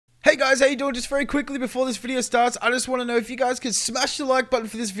guys, how you doing? Just very quickly before this video starts, I just want to know if you guys could smash the like button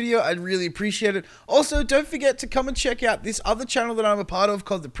for this video. I'd really appreciate it. Also, don't forget to come and check out this other channel that I'm a part of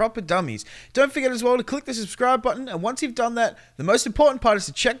called The Proper Dummies. Don't forget as well to click the subscribe button, and once you've done that, the most important part is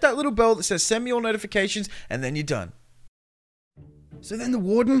to check that little bell that says send me all notifications, and then you're done. So then the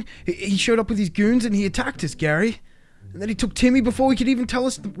warden, he showed up with his goons and he attacked us, Gary. And then he took Timmy before he could even tell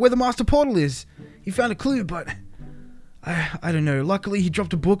us where the master portal is. He found a clue, but I don't know. Luckily, he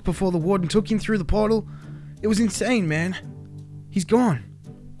dropped a book before the warden took him through the portal. It was insane, man. He's gone.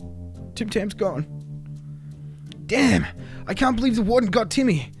 Tim Tam's gone. Damn, I can't believe the warden got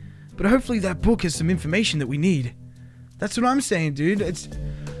Timmy. But hopefully that book has some information that we need. That's what I'm saying, dude.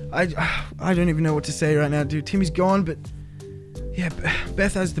 I don't even know what to say right now, dude. Timmy's gone, but yeah,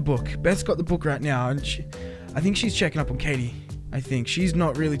 Beth has the book. Beth's got the book right now, and I think she's checking up on Katie. I think she's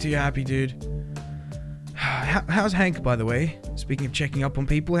not really too happy, dude. How's Hank, by the way? Speaking of checking up on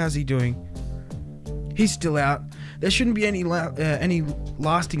people, how's he doing? He's still out. There shouldn't be any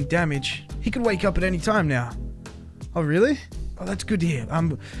lasting damage. He could wake up at any time now. Oh, really? Oh, that's good to hear.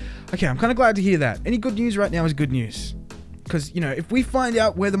 Okay, I'm kind of glad to hear that. Any good news right now is good news. Because, you know, if we find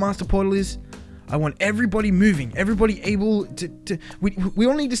out where the master portal is, I want everybody moving. Everybody able to we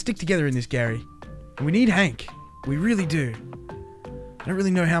all need to stick together in this, Gary. And we need Hank. We really do. I don't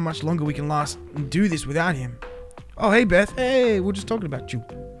really know how much longer we can last and do this without him. Oh, hey, Beth. Hey, we're just talking about you.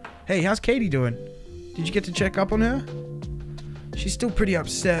 Hey, how's Katie doing? Did you get to check up on her? She's still pretty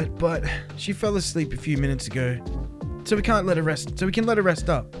upset, but she fell asleep a few minutes ago. So we can't let her rest. So we can let her rest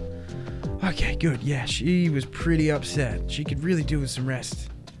up. Okay, good. Yeah, she was pretty upset. She could really do with some rest.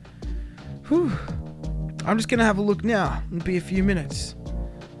 Whew. I'm just gonna have a look now. It'll be a few minutes.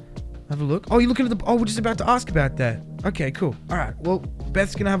 Have a look. Oh, you're looking at the... Oh, we're just about to ask about that. Okay, cool. Alright, well,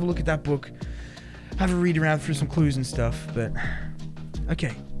 Beth's gonna have a look at that book. Have a read around through some clues and stuff, but...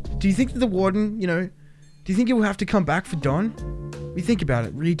 Okay. Do you think that the warden, you know... Do you think he will have to come back for Don? We think about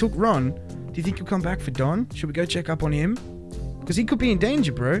it. He took Ron. Do you think he'll come back for Don? Should we go check up on him? Because he could be in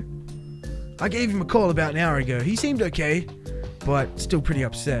danger, bro. I gave him a call about an hour ago. He seemed okay, but still pretty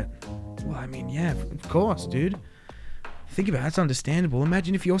upset. Well, I mean, yeah, of course, dude. Think about it, it's understandable.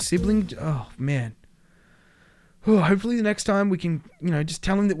 Imagine if your sibling... Oh, man. Oh, hopefully the next time we can, you know, just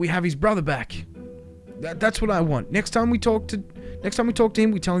tell him that we have his brother back. That's what I want. Next time we talk to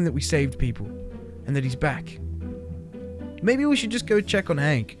him, we tell him that we saved people. And that he's back. Maybe we should just go check on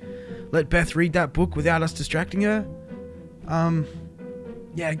Hank. Let Beth read that book without us distracting her.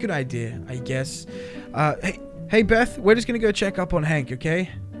 Yeah, good idea, I guess. Hey, Beth, we're just gonna go check up on Hank, okay?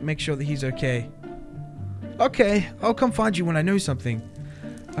 Make sure that he's okay. Okay, I'll come find you when I know something.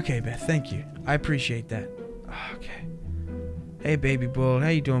 Okay, Beth, thank you. I appreciate that. Okay. Hey, baby bull, how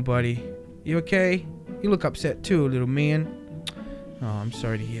you doing, buddy? You okay? You look upset too, little man. Oh, I'm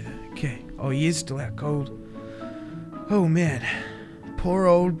sorry to hear that. Okay. Oh, he is still out cold. Oh, man. Poor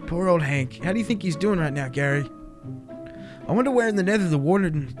old Hank. How do you think he's doing right now, Gary? I wonder where in the nether the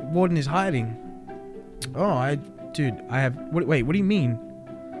warden is hiding. Oh, dude, I have... Wait, what do you mean?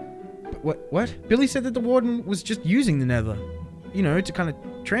 What? Billy said that the warden was just using the nether. You know, to kind of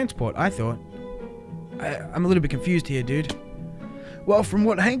transport, I thought. I'm a little bit confused here, dude. Well, from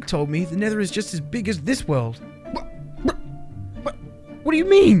what Hank told me, the nether is just as big as this world. What do you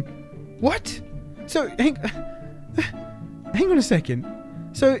mean? What? So, hang on a second.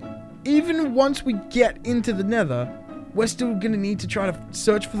 So, even once we get into the nether, we're still gonna need to try to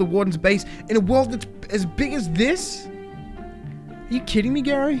search for the warden's base in a world that's as big as this? Are you kidding me,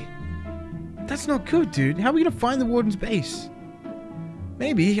 Gary? That's not good, dude. How are we gonna find the warden's base?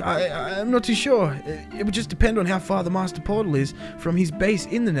 Maybe. I'm not too sure. It would just depend on how far the master portal is from his base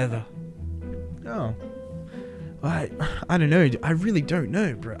in the nether. Oh. I don't know. I really don't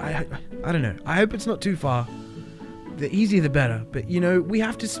know, bro. I don't know. I hope it's not too far. The easier the better. But, you know, we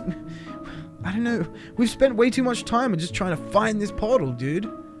have to... I don't know. We've spent way too much time just trying to find this portal,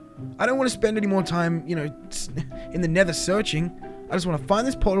 dude. I don't want to spend any more time, you know, in the nether searching. I just want to find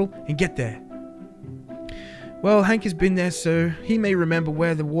this portal and get there. Well, Hank has been there, so he may remember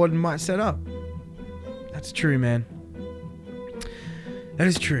where the warden might set up. That's true, man. That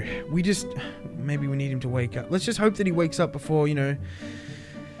is true. Maybe we need him to wake up. Let's just hope that he wakes up before, you know,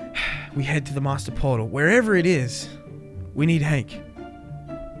 we head to the master portal. Wherever it is, we need Hank.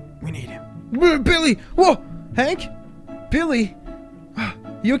 We need him. Billy! Whoa! Hank? Billy?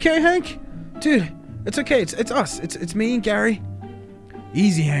 You okay, Hank? Dude, it's okay. It's us. It's me and Gary.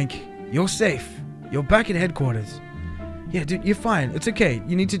 Easy, Hank. You're safe. You're back at headquarters. Yeah, dude, you're fine. It's okay.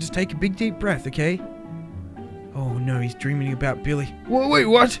 You need to just take a big deep breath, okay? Oh no, he's dreaming about Billy. Whoa, wait,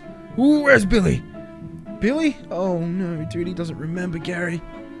 what? Where's Billy? Billy? Oh no, dude, he doesn't remember Gary.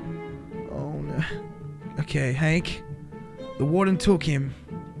 Okay, Hank. The warden took him.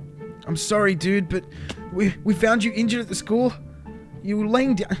 I'm sorry, dude, but we found you injured at the school. You were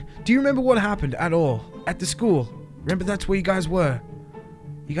laying down. Do you remember what happened at all? At the school? Remember that's where you guys were?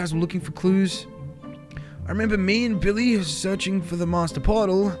 You guys were looking for clues? I remember me and Billy searching for the master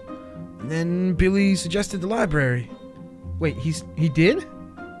portal, and then Billy suggested the library. Wait, he did?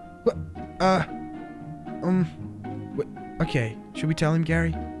 What? Wait, okay. Should we tell him,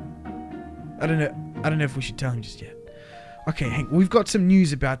 Gary? I don't know if we should tell him just yet. Okay, Hank, we've got some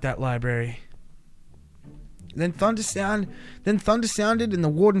news about that library. Then thunder sounded, and the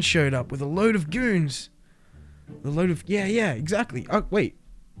warden showed up with a load of goons. Yeah, exactly. Oh, wait.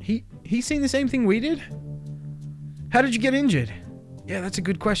 He seen the same thing we did? How did you get injured? Yeah, that's a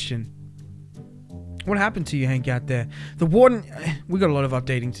good question. What happened to you, Hank, out there? The warden... We got a lot of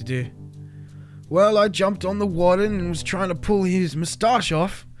updating to do. Well, I jumped on the warden and was trying to pull his moustache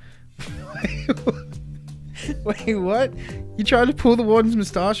off. Wait, what? You tried to pull the warden's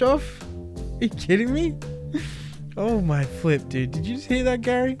moustache off? Are you kidding me? Oh my flip, dude. Did you just hear that,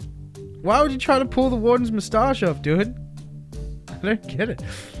 Gary? Why would you try to pull the warden's moustache off, dude? I don't get it.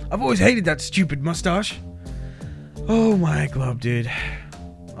 I've always hated that stupid mustache. Oh my glob, dude.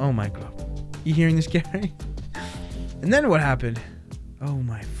 Oh my glob. You hearing this, Gary? And then what happened? Oh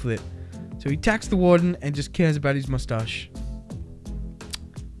my flip. So he attacks the warden and just cares about his mustache.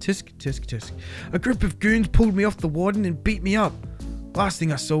 Tisk, tisk, tisk. A group of goons pulled me off the warden and beat me up. Last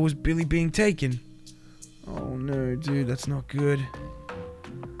thing I saw was Billy being taken. Oh no, dude, that's not good.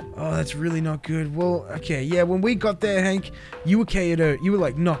 Oh, that's really not good. Well, okay, yeah, when we got there, Hank, you were KO'd. You were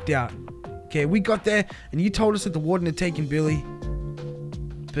like knocked out. Okay, we got there and you told us that the warden had taken Billy.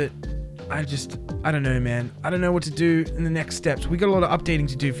 But I don't know, man. I don't know what to do in the next steps. We got a lot of updating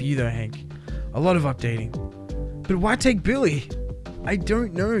to do for you though, Hank. A lot of updating. But why take Billy? I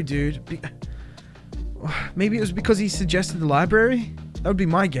don't know, dude. Maybe it was because he suggested the library? That would be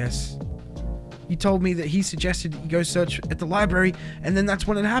my guess. You told me that he suggested you go search at the library, and then that's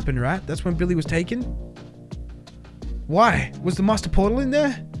when it happened, right? That's when Billy was taken? Why? Was the master portal in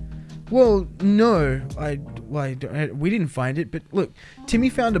there? Well, no. We didn't find it, but look, Timmy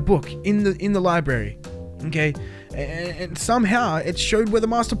found a book in the library. Okay? And somehow it showed where the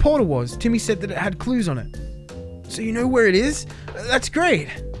master portal was. Timmy said that it had clues on it. So you know where it is? That's great.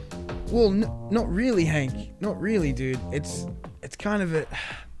 Well, not really, Hank. Not really, dude. It's kind of a...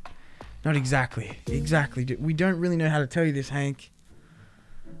 Not exactly. Exactly, dude. We don't really know how to tell you this, Hank.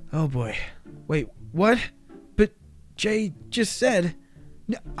 Oh, boy. Wait, what? But Jay just said...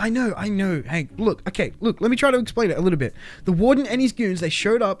 No, I know, Hank. Look, let me try to explain it a little bit. The warden and his goons, they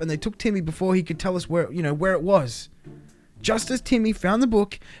showed up and they took Timmy before he could tell us where it was. Just as Timmy found the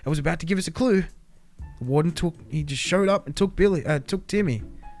book and was about to give us a clue, the warden he just showed up and took Timmy.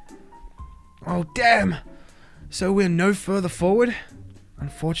 Oh, damn. So we're no further forward?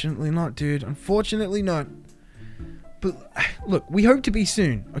 Unfortunately not, dude. Unfortunately not. But, look, we hope to be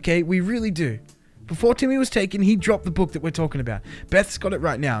soon, okay? We really do. Before Timmy was taken, he dropped the book that we're talking about. Beth's got it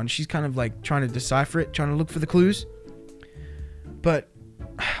right now, and she's kind of like trying to decipher it, trying to look for the clues. But,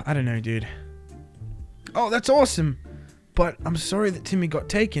 I don't know, dude. Oh, that's awesome. But I'm sorry that Timmy got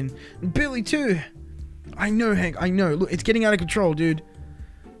taken. And Billy, too. I know, Hank, I know. Look, it's getting out of control, dude.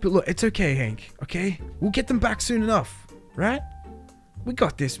 But look, it's okay, Hank, okay? We'll get them back soon enough, right? We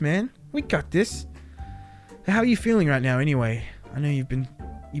got this, man. We got this. How are you feeling right now, anyway? I know you've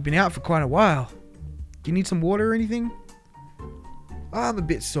been out for quite a while. Do you need some water or anything? I'm a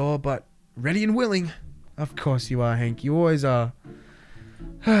bit sore, but ready and willing. Of course you are, Hank. You always are.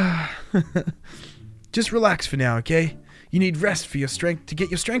 Just relax for now, okay? You need rest for your strength to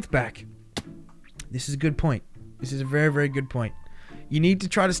get your strength back. This is a good point. This is a very, very good point. You need to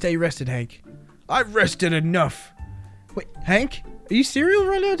try to stay rested, Hank. I've rested enough. Wait, Hank? Are you serious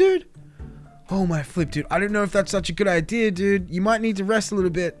right now, dude? Oh my flip, dude. I don't know if that's such a good idea, dude. You might need to rest a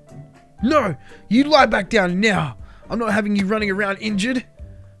little bit. No! You lie back down now! I'm not having you running around injured.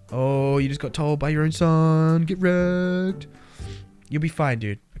 Oh, you just got told by your own son. Get wrecked. You'll be fine,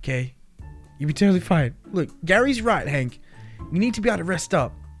 dude. Okay? You'll be totally fine. Look, Gary's right, Hank. You need to be able to rest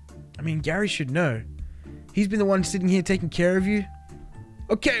up. I mean, Gary should know. He's been the one sitting here taking care of you.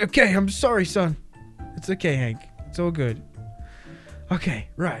 Okay, I'm sorry, son. It's okay, Hank. It's all good. Okay,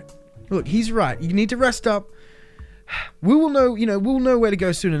 right. Look, he's right. You need to rest up. We will know, we'll know where to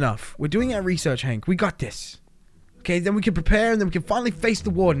go soon enough. We're doing our research, Hank. We got this. Okay, then we can prepare and then we can finally face the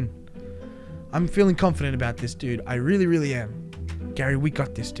warden. I'm feeling confident about this, dude. I really, really am. Gary, we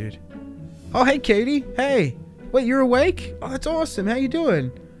got this, dude. Oh, hey, Katie. Hey. Wait, you're awake? Oh, that's awesome. How you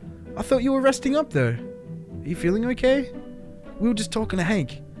doing? I thought you were resting up, though. Are you feeling okay? We were just talking to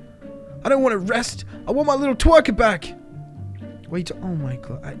Hank. I don't want to rest. I want my little twerker back. Wait, oh my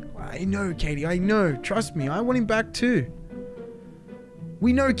god. I know, Katie, I know. Trust me, I want him back too.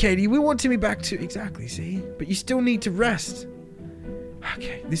 We know, Katie, we want Timmy back too. Exactly, see? But you still need to rest.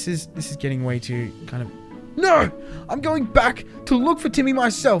 Okay, this is getting way too kind of... No! I'm going back to look for Timmy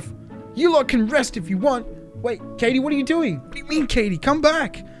myself. You lot can rest if you want. Wait, Katie, what are you doing? What do you mean, Katie? Come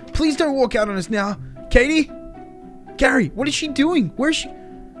back. Please don't walk out on us now. Katie? Gary, what is she doing? Where is she?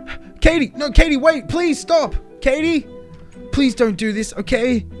 Katie, no, Katie, wait, please stop. Katie? Please don't do this,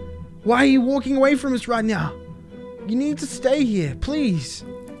 okay? Why are you walking away from us right now? You need to stay here, please.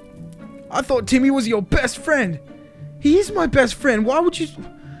 I thought Timmy was your best friend. He is my best friend. Why would you...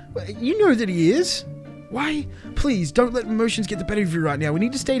 You know that he is. Why? Please, don't let emotions get the better of you right now. We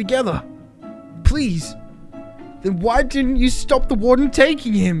need to stay together. Please. Then why didn't you stop the warden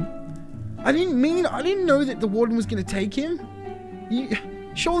taking him? I didn't know that the warden was going to take him.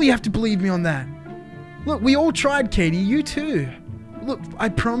 Surely you have to believe me on that. Look, we all tried, Katie. You too. Look, I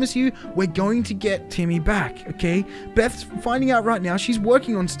promise you, we're going to get Timmy back, okay? Beth's finding out right now. She's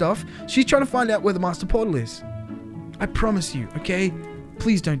working on stuff. She's trying to find out where the master portal is. I promise you, okay?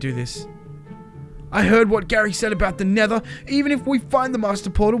 Please don't do this. I heard what Gary said about the nether. Even if we find the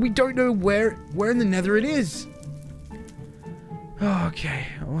master portal, we don't know where in the nether it is. Okay.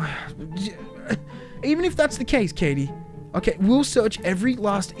 Even if that's the case, Katie. Okay, we'll search every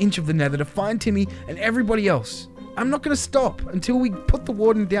last inch of the nether to find Timmy and everybody else. I'm not going to stop until we put the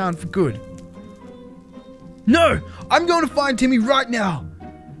warden down for good. No! I'm going to find Timmy right now.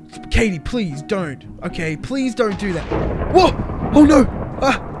 Katie, please don't. Okay, please don't do that. Whoa! Oh no!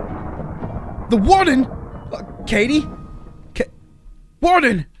 The warden! Katie?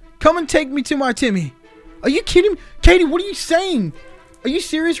 Warden! Come and take me to my Timmy. Are you kidding me? Katie, what are you saying? Are you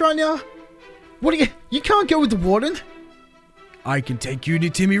serious right now? What are you... You can't go with the warden? I can take you to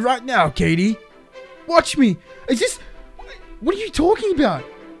Timmy right now, Katie. Watch me. Is this... What are you talking about?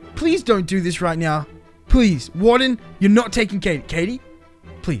 Please don't do this right now. Please, warden, you're not taking Katie. Katie?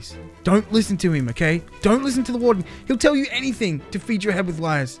 Please, don't listen to him, okay? Don't listen to the warden. He'll tell you anything to feed your head with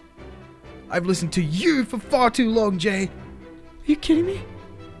lies. I've listened to you for far too long, Jay. Are you kidding me?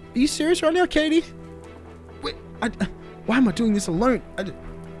 Are you serious right now, Katie? Wait, why am I doing this alone?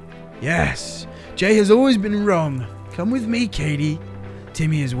 Yes, Jay has always been wrong. Come with me, Katie.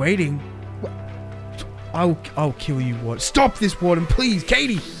 Timmy is waiting. I'll kill you, Warden. Stop this, Warden, please.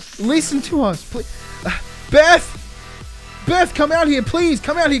 Katie, listen to us, please. Beth! Beth, come out here, please.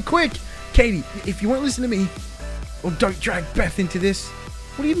 Come out here, quick. Katie, if you won't listen to me, well, don't drag Beth into this.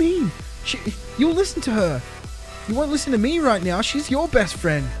 What do you mean? You'll listen to her. You won't listen to me right now. She's your best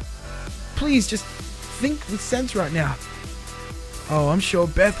friend. Please, just think with sense right now. Oh, I'm sure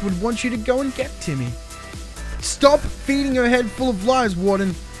Beth would want you to go and get Timmy. Stop feeding her head full of lies,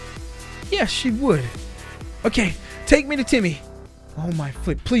 Warden. Yes, she would. Okay, take me to Timmy. Oh my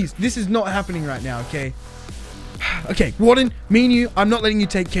flip, please. This is not happening right now, okay? Okay, Warden, me and you, I'm not letting you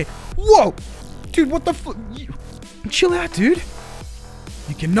take Kate. Whoa! Dude, what the fuck? Chill out, dude.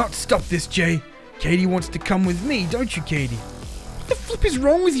 You cannot stop this, Jay. Katie wants to come with me, don't you, Katie? What the flip is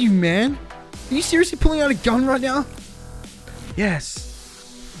wrong with you, man? Are you seriously pulling out a gun right now?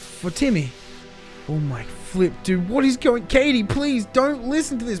 Yes. For Timmy. Oh my flip, dude. What is going... Katie, please, don't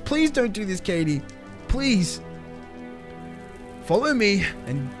listen to this. Please don't do this, Katie. Please. Follow me,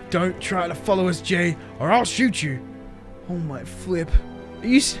 and don't try to follow us, Jay, or I'll shoot you. Oh my flip. Are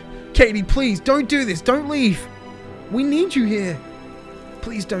you... Katie, please, don't do this. Don't leave. We need you here.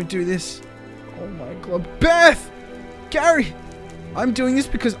 Please don't do this. Oh my god. Beth! Gary! I'm doing this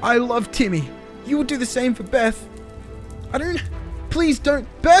because I love Timmy. You would do the same for Beth. I don't... Please don't...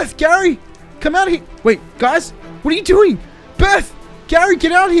 Beth! Gary! Come out here! Wait, guys? What are you doing? Beth! Gary,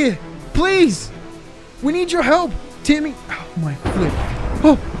 get out here! Please! We need your help! Timmy... Oh my flip.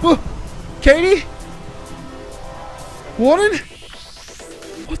 Oh! Katie? Warden?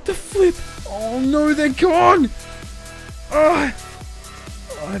 What the flip? Oh no, they're gone!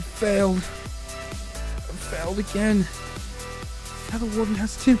 I failed. I failed again. Now the warden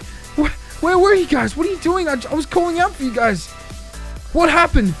has Tim. Where were you guys? What are you doing? I was calling out for you guys. What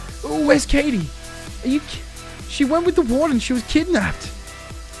happened? Oh, where's Katie? Are you... She went with the warden. She was kidnapped.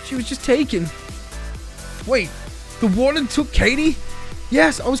 She was just taken. Wait, the warden took Katie?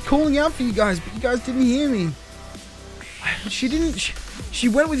 Yes, I was calling out for you guys, but you guys didn't hear me. She didn't... She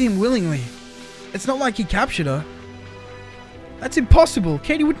went with him willingly. It's not like he captured her. That's impossible.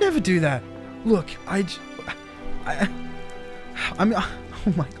 Katie would never do that. Look, I'm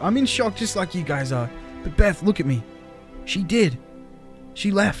in shock just like you guys are. But Beth, look at me. She did. She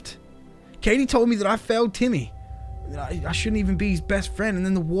left. Katie told me that I failed Timmy. I shouldn't even be his best friend. And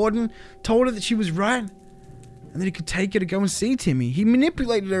then the warden told her that she was right. And that he could take her to go and see Timmy. He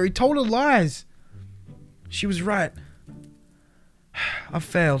manipulated her. He told her lies. She was right. I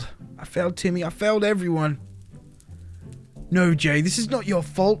failed. I failed Timmy. I failed everyone. No, Jay, this is not your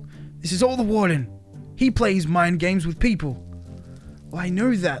fault. This is all the warden. He plays mind games with people. Well, I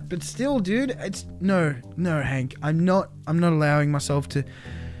know that, but still, dude, it's... No, Hank. I'm not allowing myself to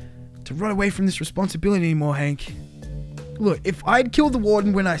run away from this responsibility anymore, Hank. Look, if I'd killed the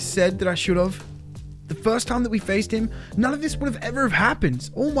warden when I said that I should have, the first time that we faced him, none of this would have ever happened.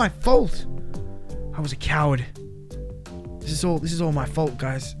 It's all my fault. I was a coward. This is all my fault,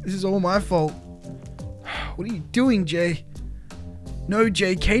 guys. This is all my fault. What are you doing, Jay? No,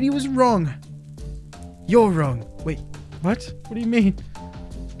 Jay, Katie was wrong. You're wrong. Wait, what? What do you mean?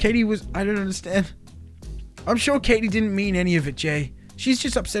 Katie was... I don't understand. I'm sure Katie didn't mean any of it, Jay. She's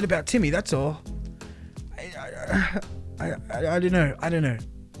just upset about Timmy, that's all. I don't know. I don't know.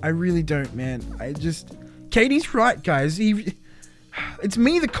 I really don't, man. Katie's right, guys. It's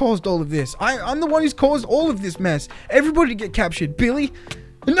me that caused all of this. I'm the one who's caused all of this mess. Everybody to get captured. Billy,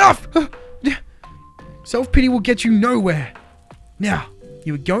 enough! Self-pity will get you nowhere. Now,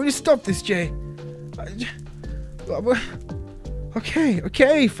 you were going to stop this, Jay.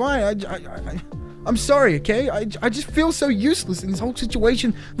 Okay, fine. I'm sorry, okay? I just feel so useless in this whole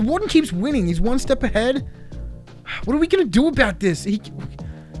situation. The warden keeps winning. He's one step ahead. What are we gonna do about this?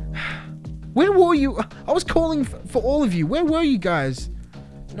 Where were you? I was calling for all of you. Where were you guys?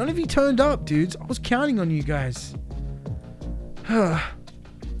 None of you turned up, dudes. I was counting on you guys. I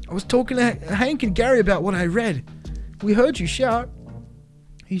was talking to Hank and Gary about what I read. We heard you shout.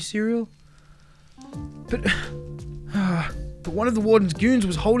 Are you serial? But one of the warden's goons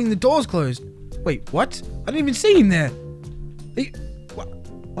was holding the doors closed. Wait, what? I didn't even see him there.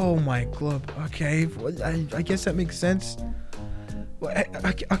 Oh my glob. Okay, I guess that makes sense.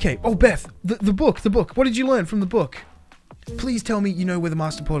 Okay. Oh, Beth, the book. What did you learn from the book? Please tell me you know where the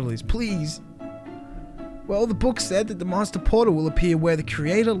master portal is. Please. Well, the book said that the master portal will appear where the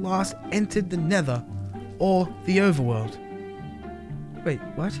creator last entered the nether, or the overworld. Wait,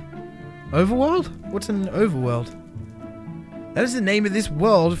 what? Overworld? What's an overworld? That is the name of this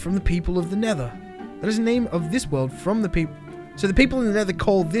world from the people of the nether. That is the name of this world from the people... So the people in the nether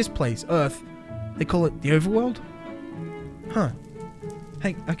call this place, Earth, they call it the overworld? Huh.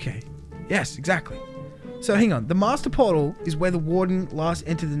 Okay. Yes, exactly. So hang on. The master portal is where the warden last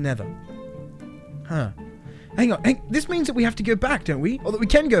entered the nether. Huh. Hang on. This means that we have to go back, don't we? Or that we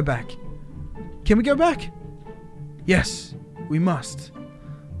can go back. Can we go back? Yes, we must.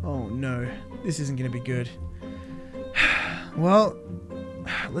 Oh no. This isn't going to be good. Well,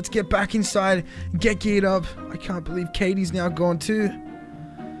 let's get back inside and get geared up. I can't believe Katie's now gone too.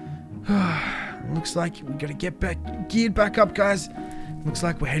 Looks like we gotta get geared back up, guys. Looks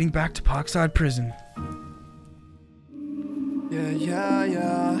like we're heading back to Parkside Prison.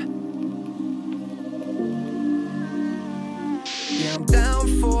 Yeah, I'm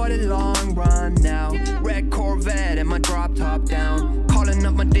down for the long run now. Red Corvette and my drop top down. Calling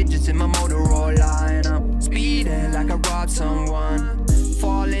up my digits in my Motorola, and I'm speeding like I robbed someone.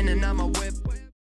 Falling and I'm a whip.